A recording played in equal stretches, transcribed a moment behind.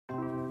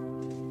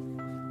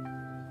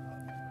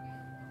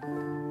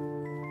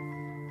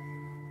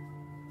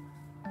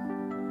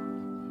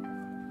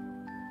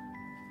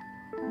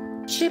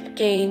Chip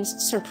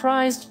Gaines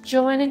surprised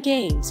Joanna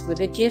Gaines with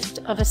a gift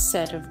of a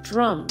set of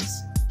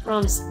drums.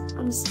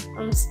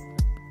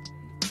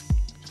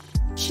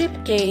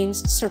 Chip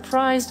Gaines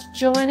surprised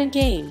Joanna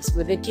Gaines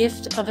with a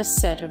gift of a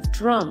set of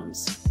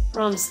drums.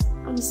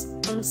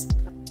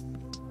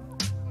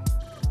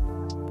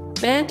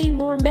 Mandy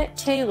Moore met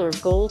Taylor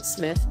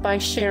Goldsmith by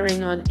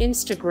sharing on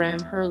Instagram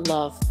her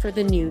love for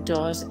the new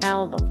Dawes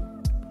album.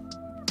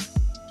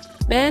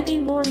 Mandy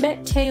Moore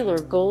met Taylor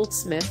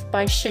Goldsmith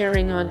by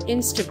sharing on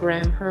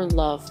Instagram her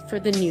love for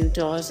the new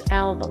Dawes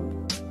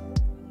album.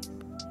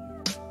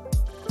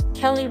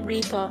 Kelly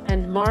Ripa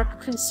and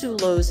Mark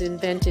Consuelos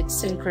invented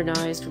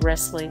synchronized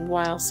wrestling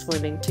while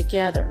swimming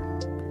together.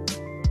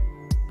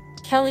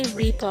 Kelly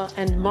Ripa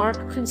and Mark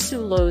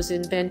Consuelos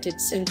invented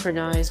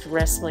synchronized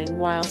wrestling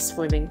while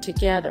swimming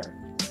together.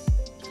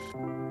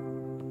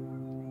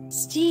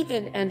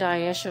 Stephen and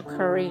Ayesha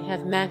Curry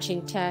have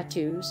matching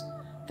tattoos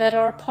that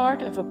are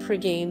part of a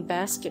pregame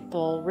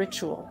basketball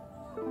ritual.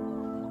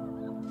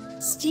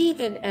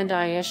 Stephen and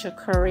Ayesha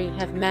Curry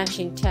have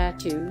matching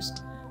tattoos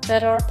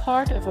that are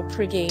part of a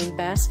pregame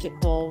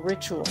basketball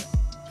ritual.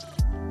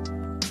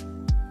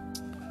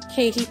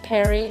 Katy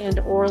Perry and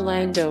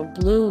Orlando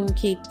Bloom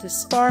keep the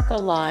spark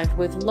alive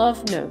with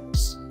love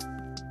notes.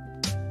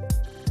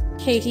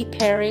 Katy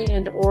Perry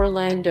and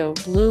Orlando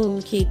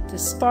Bloom keep the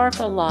spark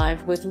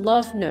alive with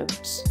love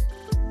notes.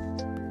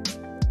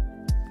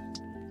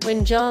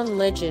 When John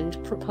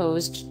Legend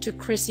proposed to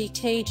Chrissy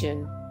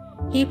Teigen,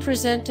 he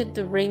presented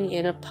the ring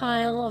in a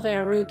pile of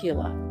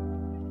Arugula.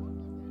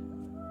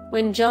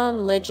 When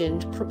John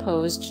Legend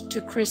proposed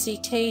to Chrissy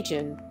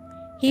Teigen,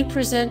 he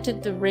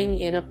presented the ring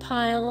in a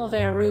pile of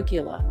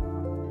Arugula.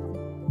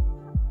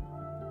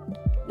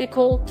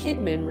 Nicole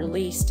Kidman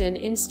released an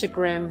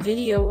Instagram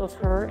video of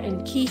her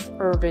and Keith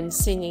Urban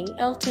singing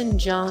Elton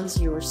John's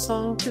Your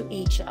Song to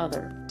each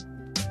other.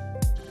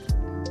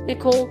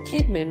 Nicole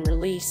Kidman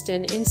released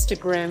an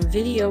Instagram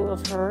video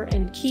of her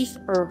and Keith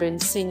Urban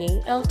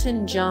singing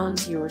Elton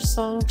John's Your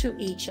Song to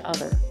each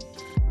other.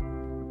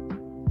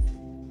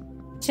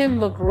 Tim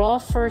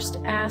McGraw first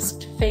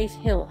asked Faith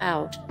Hill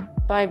out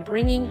by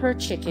bringing her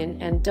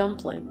chicken and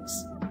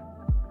dumplings.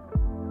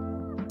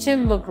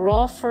 Tim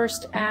McGraw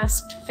first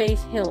asked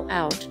Faith Hill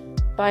out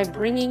by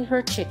bringing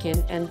her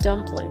chicken and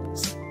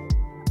dumplings.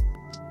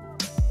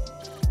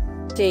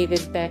 David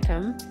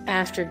Beckham,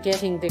 after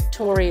getting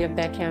Victoria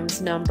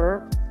Beckham's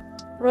number,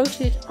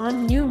 wrote it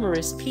on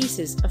numerous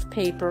pieces of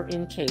paper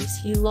in case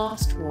he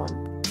lost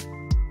one.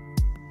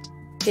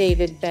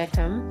 David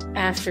Beckham,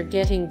 after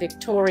getting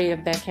Victoria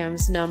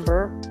Beckham's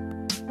number,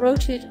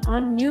 wrote it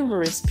on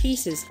numerous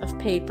pieces of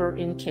paper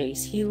in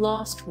case he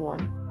lost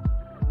one.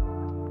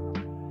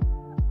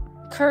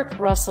 Kurt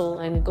Russell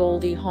and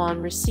Goldie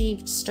Hawn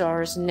received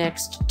stars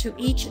next to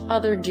each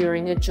other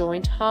during a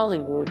joint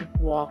Hollywood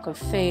Walk of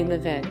Fame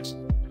event.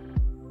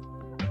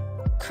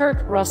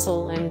 Kurt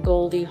Russell and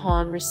Goldie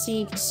Hawn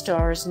received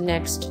stars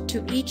next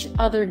to each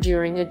other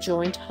during a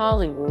joint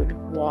Hollywood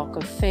Walk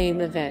of Fame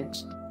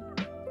event.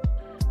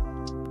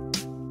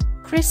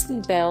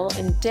 Kristen Bell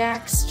and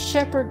Dax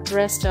Shepard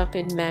dressed up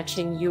in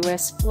matching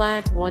U.S.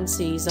 flag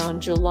onesies on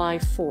July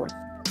 4th.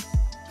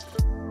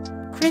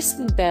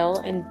 Kristen Bell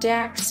and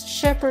Dax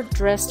Shepard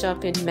dressed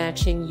up in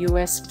matching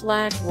U.S.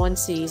 flag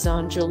onesies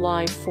on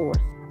July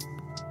 4th.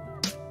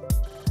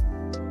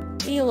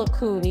 Mila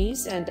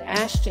Kunis and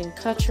Ashton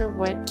Kutcher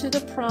went to the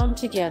prom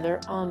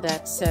together on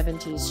That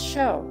 70s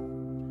Show.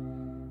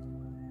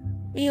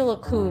 Mila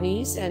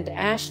Kunis and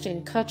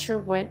Ashton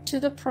Kutcher went to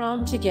the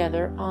prom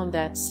together on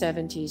That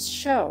 70s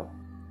Show.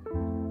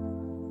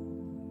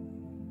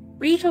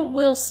 Rita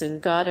Wilson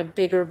got a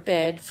bigger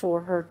bed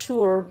for her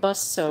tour bus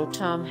so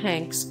Tom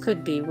Hanks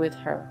could be with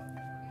her.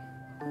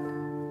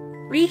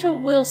 Rita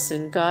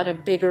Wilson got a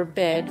bigger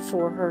bed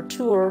for her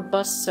tour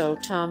bus so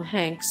Tom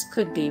Hanks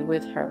could be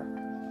with her.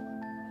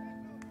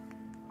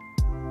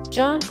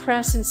 John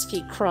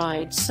Krasinski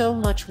cried so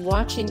much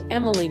watching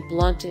Emily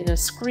Blunt in a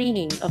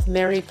screening of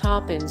Mary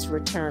Poppins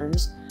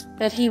Returns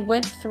that he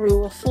went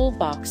through a full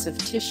box of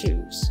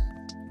tissues.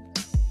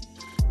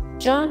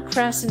 John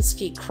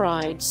Krasinski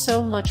cried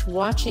so much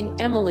watching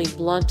Emily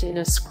Blunt in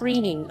a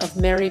screening of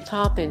Mary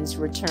Poppins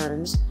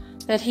Returns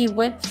that he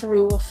went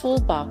through a full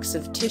box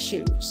of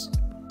tissues.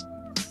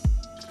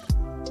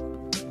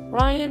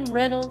 Ryan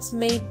Reynolds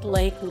made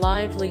Blake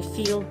Lively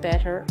feel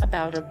better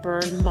about a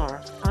burn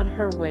mark on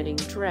her wedding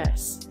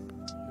dress.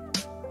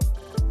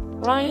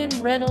 Ryan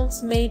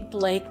Reynolds made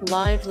Blake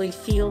Lively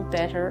feel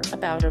better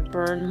about a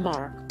burn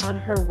mark on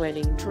her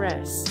wedding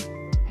dress.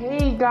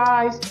 Hey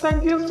guys,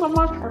 thank you so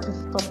much for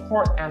the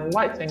support and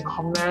likes and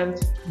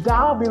comments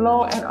down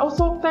below, and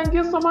also thank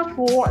you so much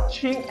for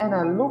watching, and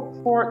I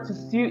look forward to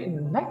see you in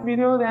the next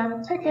video.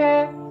 Then take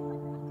care,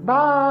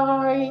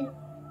 bye.